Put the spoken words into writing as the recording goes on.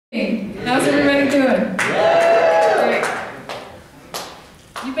How's everybody doing? Great.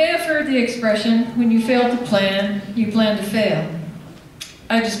 You may have heard the expression, when you fail to plan, you plan to fail.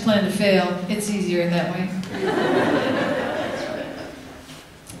 I just plan to fail. It's easier that way.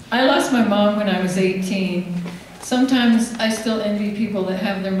 I lost my mom when I was 18. Sometimes I still envy people that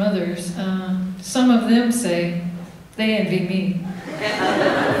have their mothers. Some of them say they envy me.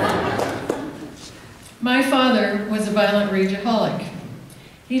 My father was a violent rageaholic.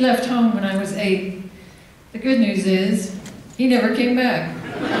 He left home when I was 8. The good news is, he never came back.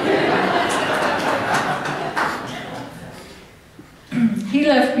 He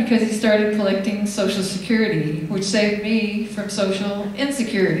left because he started collecting Social Security, which saved me from social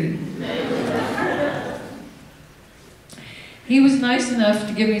insecurity. He was nice enough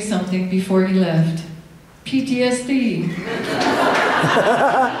to give me something before he left. PTSD.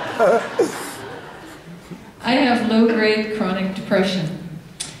 I have low-grade chronic depression.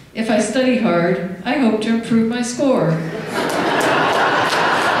 If I study hard, I hope to improve my score.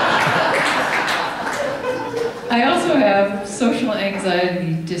 I also have social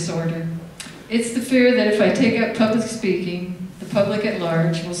anxiety disorder. It's the fear that if I take up public speaking, the public at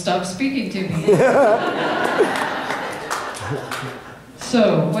large will stop speaking to me.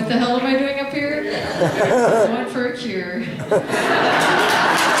 So, what the hell am I doing up here? Going for a cure.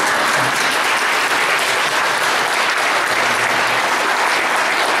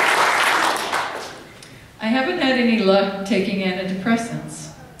 I haven't had any luck taking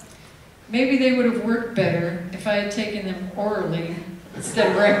antidepressants. Maybe they would have worked better if I had taken them orally instead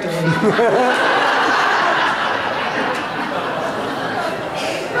of rectally.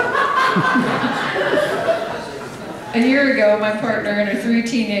 A year ago, my partner and her 3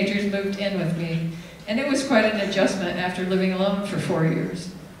 teenagers moved in with me, and it was quite an adjustment after living alone for 4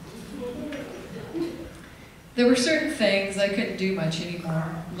 years. There were certain things I couldn't do much anymore,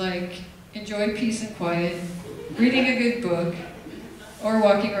 like enjoy peace and quiet, reading a good book, or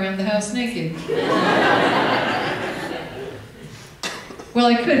walking around the house naked. Well,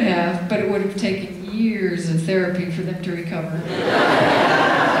 I could have, but it would have taken years of therapy for them to recover.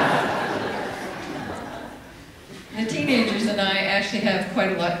 The teenagers and I actually have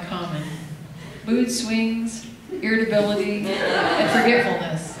quite a lot in common. Mood swings, irritability, and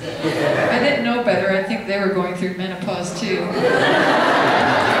forgetfulness. If I didn't know better, I'd think they were going through menopause too.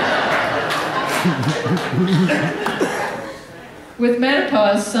 With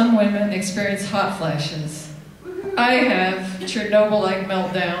menopause, some women experience hot flashes. I have Chernobyl-like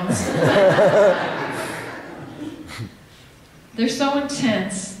meltdowns. They're so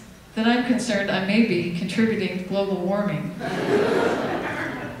intense that I'm concerned I may be contributing to global warming.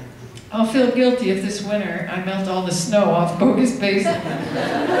 I'll feel guilty if this winter I melt all the snow off Bogus Basin.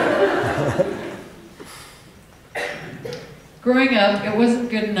 Growing up, it wasn't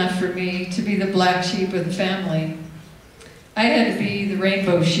good enough for me to be the black sheep of the family. I had to be the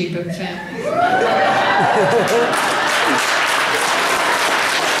rainbow sheep of the family.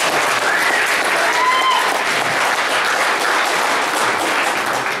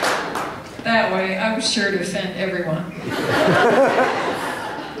 That way, I was sure to offend everyone.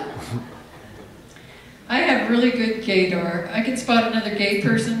 I have really good gaydar. I can spot another gay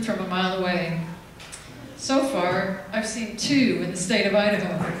person from a mile away. So far, I've seen 2 in the state of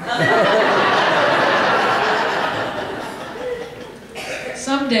Idaho.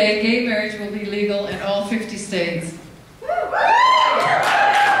 Someday, gay marriage will be legal in all 50 states.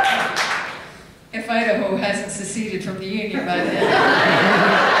 If Idaho hasn't seceded from the Union by then.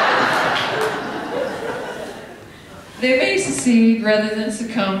 They may secede rather than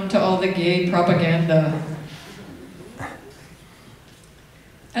succumb to all the gay propaganda.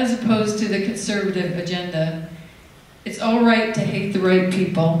 As opposed to the conservative agenda, it's all right to hate the right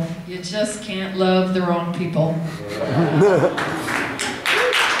people. You just can't love the wrong people.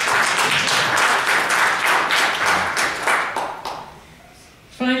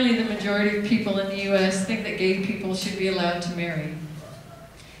 Finally, the majority of people in the U.S. think that gay people should be allowed to marry.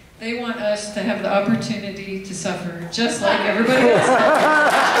 They want us to have the opportunity to suffer, just like everybody else.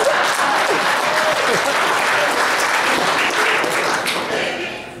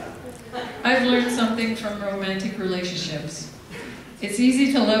 I've learned something from romantic relationships. It's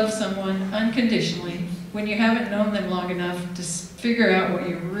easy to love someone unconditionally when you haven't known them long enough to figure out what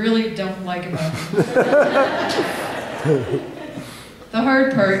you really don't like about them. The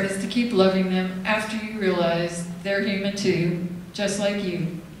hard part is to keep loving them after you realize they're human too, just like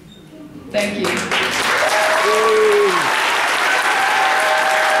you. Thank you.